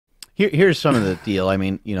Here's some of the deal. I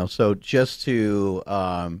mean, so just to,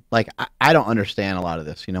 I don't understand a lot of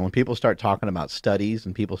this. When people start talking about studies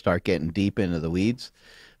and people start getting deep into the weeds,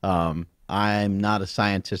 I'm not a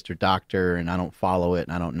scientist or doctor, and I don't follow it,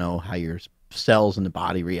 and I don't know how your cells in the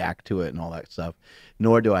body react to it and all that stuff,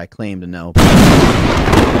 nor do I claim to know.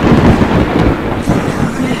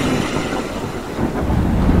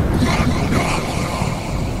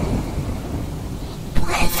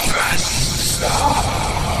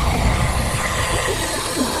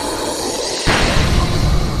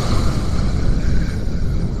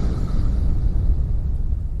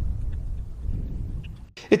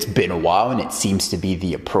 It's been a while, and it seems to be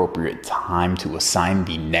the appropriate time to assign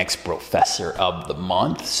the next Professor of the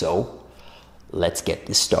Month, so let's get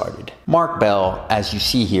this started. Mark Bell, as you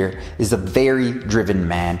see here, is a very driven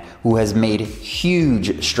man who has made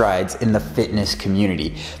huge strides in the fitness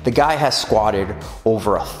community. The guy has squatted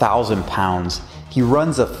over 1,000 pounds. He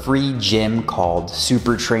runs a free gym called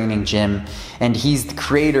Super Training Gym, and he's the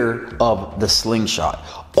creator of the Slingshot.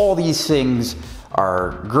 All these things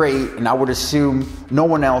are great, and I would assume no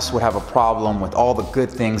one else would have a problem with all the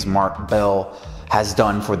good things Mark Bell has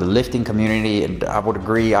done for the lifting community, and I would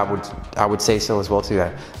agree, I would say so as well too. I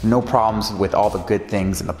have no problems with all the good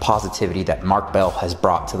things and the positivity that Mark Bell has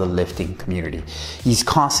brought to the lifting community. He's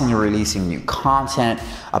constantly releasing new content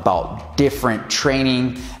about different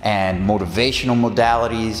training and motivational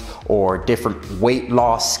modalities or different weight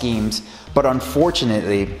loss schemes, but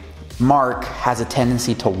unfortunately, Mark has a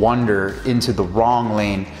tendency to wander into the wrong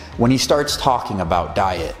lane when he starts talking about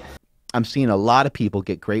diet. I'm seeing a lot of people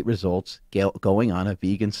get great results going on a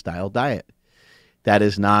vegan style diet. That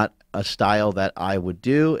is not a style that I would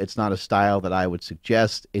do. It's not a style that I would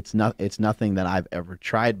suggest. It's nothing that I've ever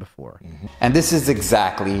tried before. And this is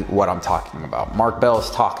exactly what I'm talking about. Mark Bell is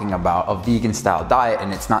talking about a vegan style diet,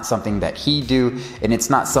 and it's not something that he do, and it's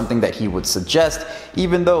not something that he would suggest,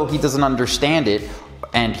 even though he doesn't understand it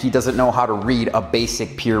and he doesn't know how to read a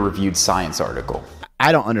basic peer-reviewed science article.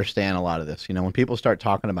 I don't understand a lot of this. When people start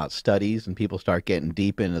talking about studies and people start getting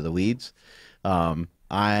deep into the weeds, I'm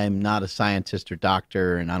not a scientist or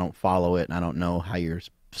doctor, and I don't follow it, and I don't know how your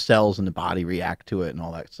cells in the body react to it and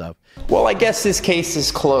all that stuff. Well, I guess this case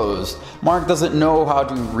is closed. Mark doesn't know how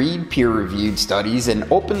to read peer-reviewed studies and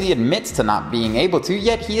openly admits to not being able to,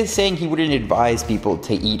 yet he is saying he wouldn't advise people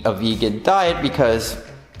to eat a vegan diet because,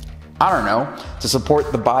 I don't know, to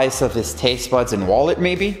support the bias of his taste buds and wallet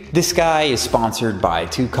maybe? This guy is sponsored by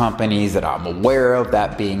two companies that I'm aware of,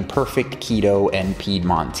 that being Perfect Keto and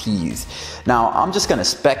Piedmontese. Now, I'm just gonna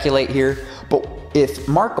speculate here, but if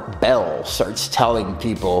Mark Bell starts telling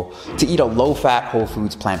people to eat a low-fat, whole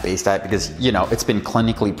foods, plant-based diet because, it's been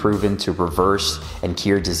clinically proven to reverse and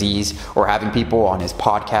cure disease, or having people on his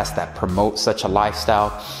podcast that promote such a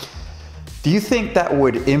lifestyle, do you think that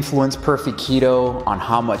would influence Perfect Keto on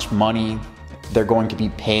how much money they're going to be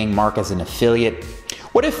paying Mark as an affiliate?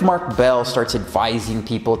 What if Mark Bell starts advising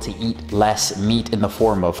people to eat less meat in the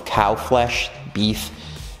form of cow flesh, beef?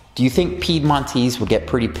 Do you think Piedmontese would get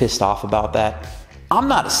pretty pissed off about that? I'm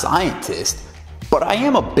not a scientist, but I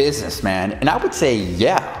am a businessman, and I would say,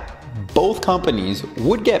 yeah, both companies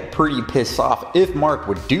would get pretty pissed off if Mark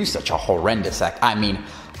would do such a horrendous act. I mean,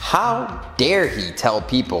 how dare he tell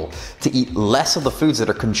people to eat less of the foods that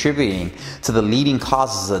are contributing to the leading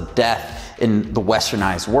causes of death in the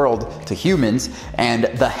westernized world to humans, and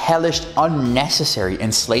the hellish, unnecessary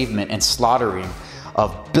enslavement and slaughtering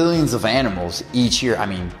of billions of animals each year. I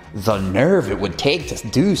mean, the nerve it would take to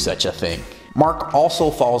do such a thing. Mark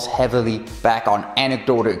also falls heavily back on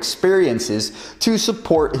anecdotal experiences to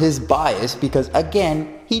support his bias because,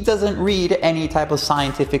 again, he doesn't read any type of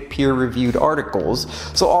scientific peer-reviewed articles,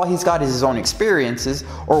 so all he's got is his own experiences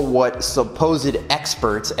or what supposed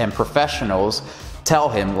experts and professionals tell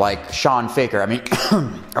him, like Sean Faker. I mean,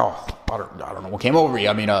 I don't know what came over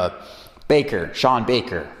you. Baker, Sean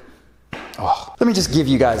Baker. Let me just give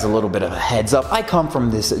you guys a little bit of a heads up. I come from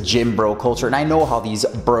this gym bro culture, and I know how these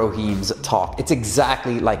brohemes talk. It's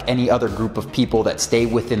exactly like any other group of people that stay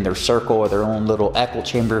within their circle or their own little echo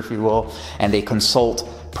chamber, if you will, and they consult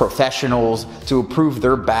professionals to approve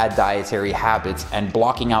their bad dietary habits and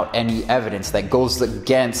blocking out any evidence that goes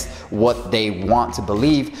against what they want to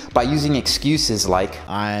believe by using excuses like,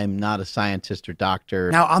 I'm not a scientist or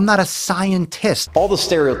doctor. Now, I'm not a scientist. All the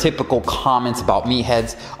stereotypical comments about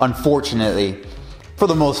meatheads, unfortunately, for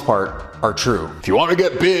the most part, are true. If you want to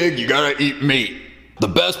get big, you gotta eat meat. The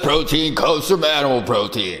best protein comes from animal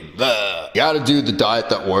protein. Blah. You gotta do the diet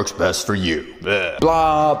that works best for you. Blah.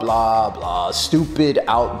 Blah, blah, blah. Stupid,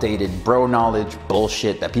 outdated bro knowledge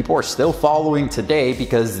bullshit that people are still following today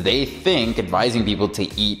because they think advising people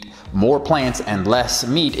to eat more plants and less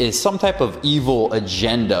meat is some type of evil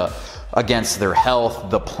agenda against their health,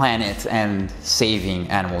 the planet, and saving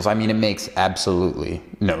animals. I mean, it makes absolutely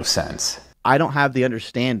no sense. I don't have the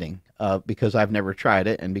understanding because I've never tried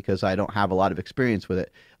it and because I don't have a lot of experience with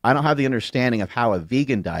it. I don't have the understanding of how a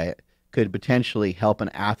vegan diet could potentially help an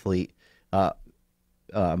athlete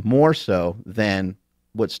more so than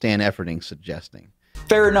what Stan Efferding's suggesting.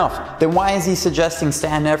 Fair enough. Then why is he suggesting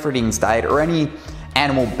Stan Efferding's diet or any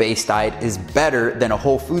animal-based diet is better than a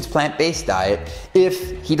whole foods plant-based diet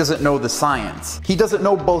if he doesn't know the science? He doesn't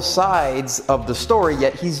know both sides of the story,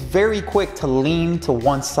 yet he's very quick to lean to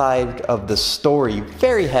one side of the story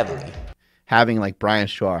very heavily. Having like Brian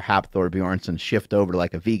Shaw or Hafthor Bjornsson shift over to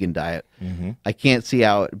like a vegan diet, I can't see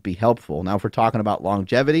how it would be helpful. Now, if we're talking about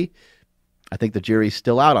longevity, I think the jury's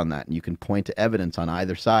still out on that. And you can point to evidence on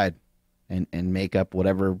either side and make up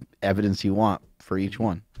whatever evidence you want for each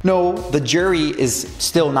one. No, the jury is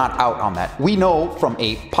still not out on that. We know from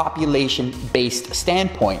a population-based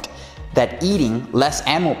standpoint that eating less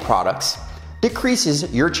animal products decreases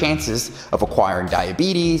your chances of acquiring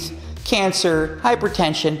diabetes, cancer,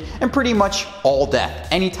 hypertension, and pretty much all death,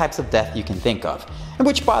 any types of death you can think of. And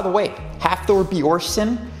which, by the way, Hafthor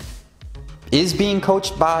Bjornsson is being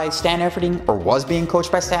coached by Stan Efferding or was being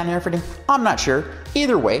coached by Stan Efferding. I'm not sure.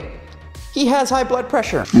 Either way, he has high blood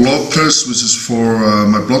pressure. Blood test, which is for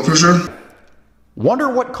my blood pressure. Wonder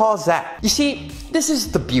what caused that. You see, this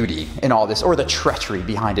is the beauty in all this, or the treachery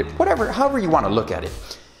behind it, however you want to look at it.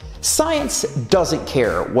 Science doesn't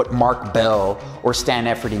care what Mark Bell or Stan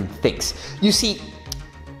Efferding thinks. You see,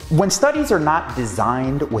 when studies are not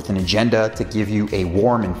designed with an agenda to give you a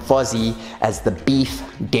warm and fuzzy, as the beef,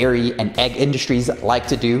 dairy, and egg industries like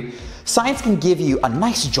to do, science can give you a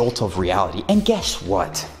nice jolt of reality. And guess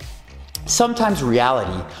what? Sometimes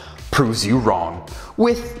reality proves you wrong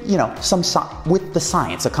with, with the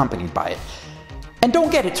science accompanied by it. And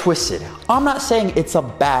don't get it twisted. I'm not saying it's a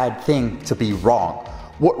bad thing to be wrong.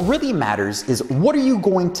 What really matters is what are you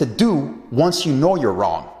going to do once you know you're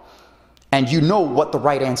wrong and you know what the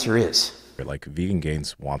right answer is. Like Vegan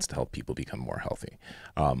Gains wants to help people become more healthy.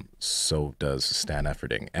 So does Stan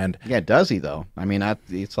Efferding. And yeah, does he though? I mean,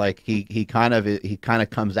 it's like he kind of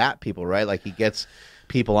comes at people, right? Like he gets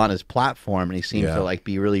people on his platform and he seems to like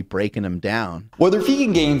be really breaking them down. Whether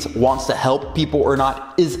Vegan Gains wants to help people or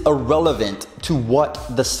not is irrelevant to what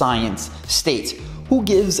the science states. Who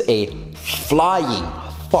gives a flying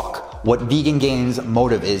fuck what Vegan Gains'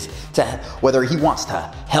 motive is, to whether he wants to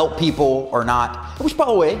help people or not? Which, by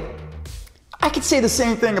the way, I could say the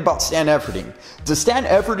same thing about Stan Efferding. Does Stan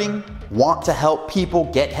Efferding want to help people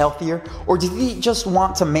get healthier, or does he just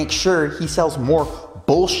want to make sure he sells more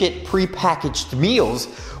bullshit prepackaged meals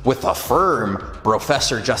with a firm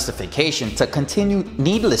Brofessor justification to continue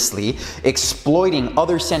needlessly exploiting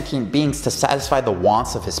other sentient beings to satisfy the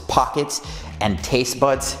wants of his pockets and taste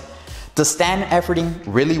buds? Does Stan Efferding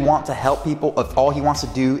really want to help people if all he wants to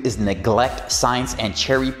do is neglect science and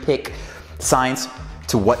cherry pick science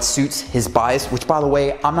to what suits his bias? Which, by the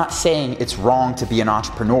way, I'm not saying it's wrong to be an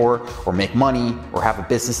entrepreneur or make money or have a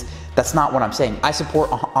business. That's not what I'm saying. I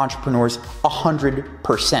support entrepreneurs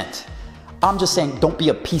 100%. I'm just saying don't be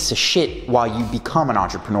a piece of shit while you become an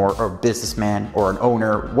entrepreneur or a businessman or an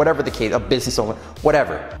owner, whatever the case, a business owner,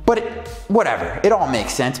 whatever. But whatever, it all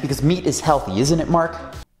makes sense because meat is healthy, isn't it, Mark?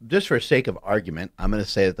 Just for sake of argument, I'm going to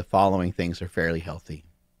say that the following things are fairly healthy: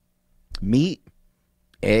 meat,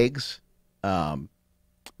 eggs,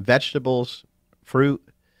 vegetables, fruit,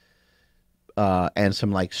 and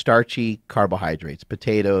some like starchy carbohydrates,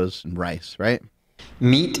 potatoes and rice, right?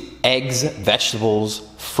 Meat, eggs, vegetables,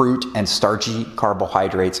 fruit, and starchy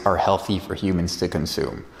carbohydrates are healthy for humans to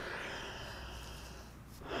consume.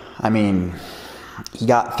 I mean, he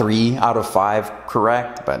got 3 out of 5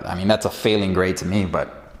 correct, but I mean, that's a failing grade to me,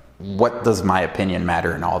 but what does my opinion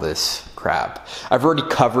matter in all this crap? I've already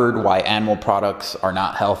covered why animal products are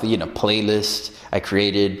not healthy in a playlist I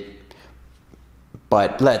created,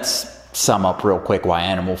 but let's sum up real quick why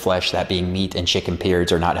animal flesh, that being meat and chicken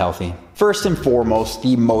periods, are not healthy. First and foremost,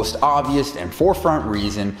 the most obvious and forefront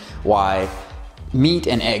reason why meat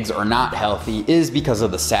and eggs are not healthy is because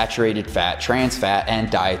of the saturated fat, trans fat,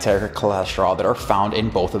 and dietary cholesterol that are found in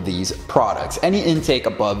both of these products. Any intake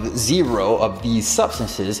above 0 of these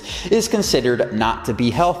substances is considered not to be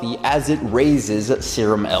healthy, as it raises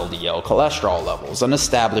serum LDL cholesterol levels, an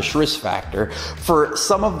established risk factor for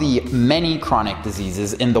some of the many chronic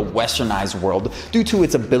diseases in the westernized world due to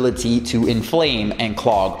its ability to inflame and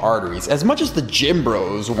clog arteries. As much as the gym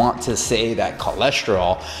bros want to say that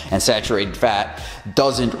cholesterol and saturated fat that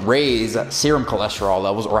doesn't raise serum cholesterol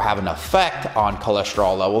levels or have an effect on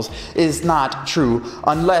cholesterol levels is not true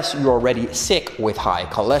unless you're already sick with high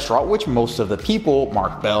cholesterol, which most of the people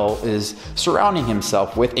Mark Bell is surrounding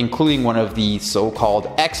himself with, including one of the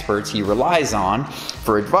so-called experts he relies on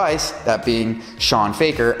for advice, that being Sean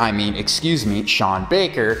Baker,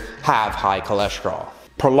 have high cholesterol.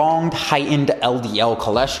 Prolonged heightened LDL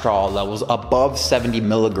cholesterol levels above 70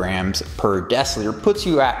 milligrams per deciliter puts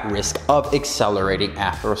you at risk of accelerating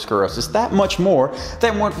atherosclerosis, that much more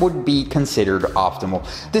than what would be considered optimal.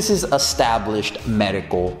 This is established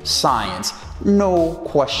medical science, no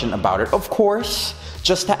question about it. Of course,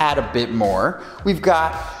 just to add a bit more, we've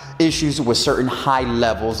got issues with certain high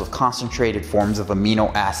levels of concentrated forms of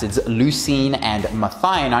amino acids, leucine and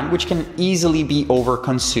methionine, which can easily be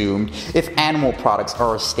overconsumed if animal products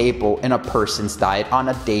are a staple in a person's diet on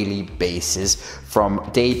a daily basis. From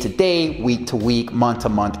day to day, week to week, month to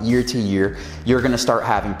month, year to year, you're gonna start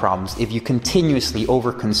having problems if you continuously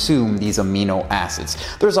overconsume these amino acids.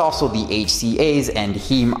 There's also the HCAs and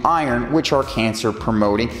heme iron, which are cancer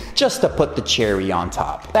promoting, just to put the cherry on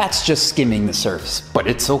top. That's just skimming the surface, but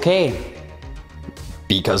it's okay,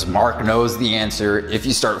 because Mark knows the answer if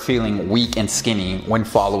you start feeling weak and skinny when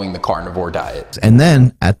following the carnivore diet. And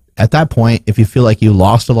then at that point, if you feel like you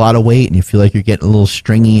lost a lot of weight and you feel like you're getting a little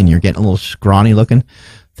stringy and you're getting a little scrawny looking,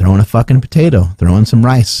 throw in a fucking potato, throw in some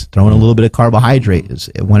rice, throw in a little bit of carbohydrate.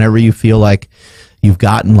 Whenever you feel like you've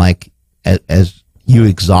gotten like, as you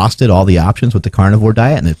exhausted all the options with the carnivore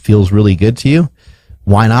diet and it feels really good to you,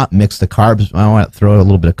 why not mix the carbs? I want to throw a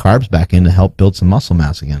little bit of carbs back in to help build some muscle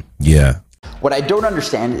mass again. Yeah. What I don't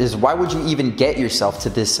understand is why would you even get yourself to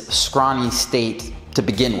this scrawny state to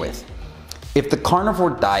begin with? If the carnivore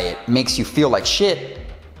diet makes you feel like shit,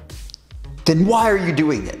 then why are you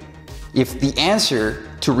doing it? If the answer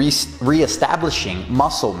to re-establishing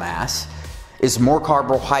muscle mass is more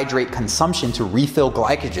carbohydrate consumption to refill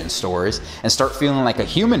glycogen stores and start feeling like a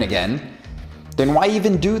human again, then why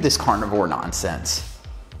even do this carnivore nonsense?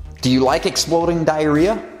 Do you like exploding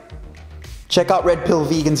diarrhea? Check out Red Pill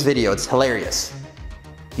Vegan's video, it's hilarious.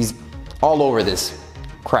 He's all over this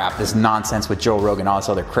crap, this nonsense with Joe Rogan, all this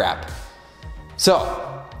other crap.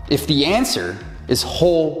 So, if the answer is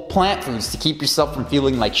whole plant foods to keep yourself from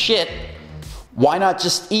feeling like shit, why not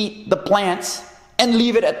just eat the plants and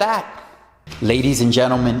leave it at that? Ladies and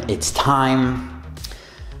gentlemen, it's time.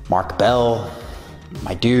 Mark Bell,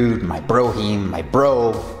 my dude, my broheme, my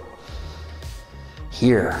bro,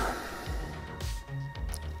 here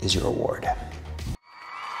is your award.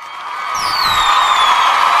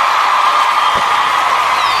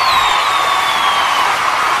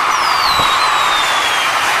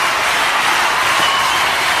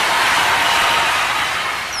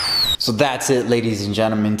 So that's it, ladies and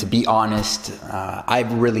gentlemen. To be honest, I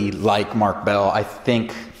really like Mark Bell. I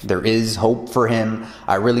think there is hope for him.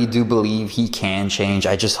 I really do believe he can change.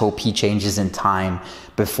 I just hope he changes in time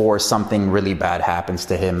before something really bad happens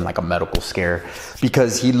to him, like a medical scare,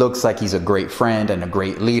 because he looks like he's a great friend and a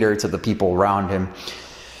great leader to the people around him.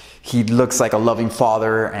 He looks like a loving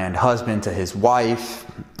father and husband to his wife,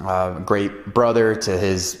 a great brother to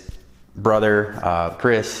his brother,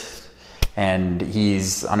 Chris. And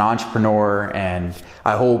he's an entrepreneur, and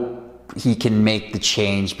I hope he can make the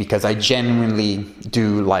change, because I genuinely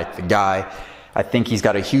do like the guy. I think he's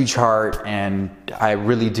got a huge heart, and I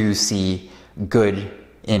really do see good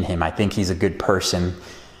in him. I think he's a good person.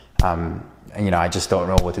 You know, I just don't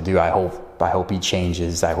know what to do. I hope he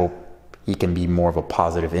changes. I hope he can be more of a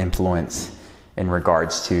positive influence in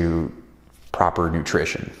regards to proper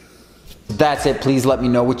nutrition. That's it. Please let me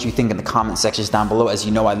know what you think in the comment sections down below. As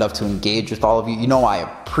you know, I love to engage with all of you. You know I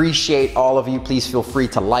appreciate all of you. Please feel free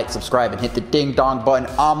to like, subscribe, and hit the ding dong button.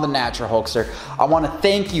 I'm the Natural Hulkster. I want to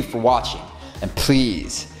thank you for watching, and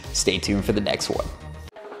please stay tuned for the next one.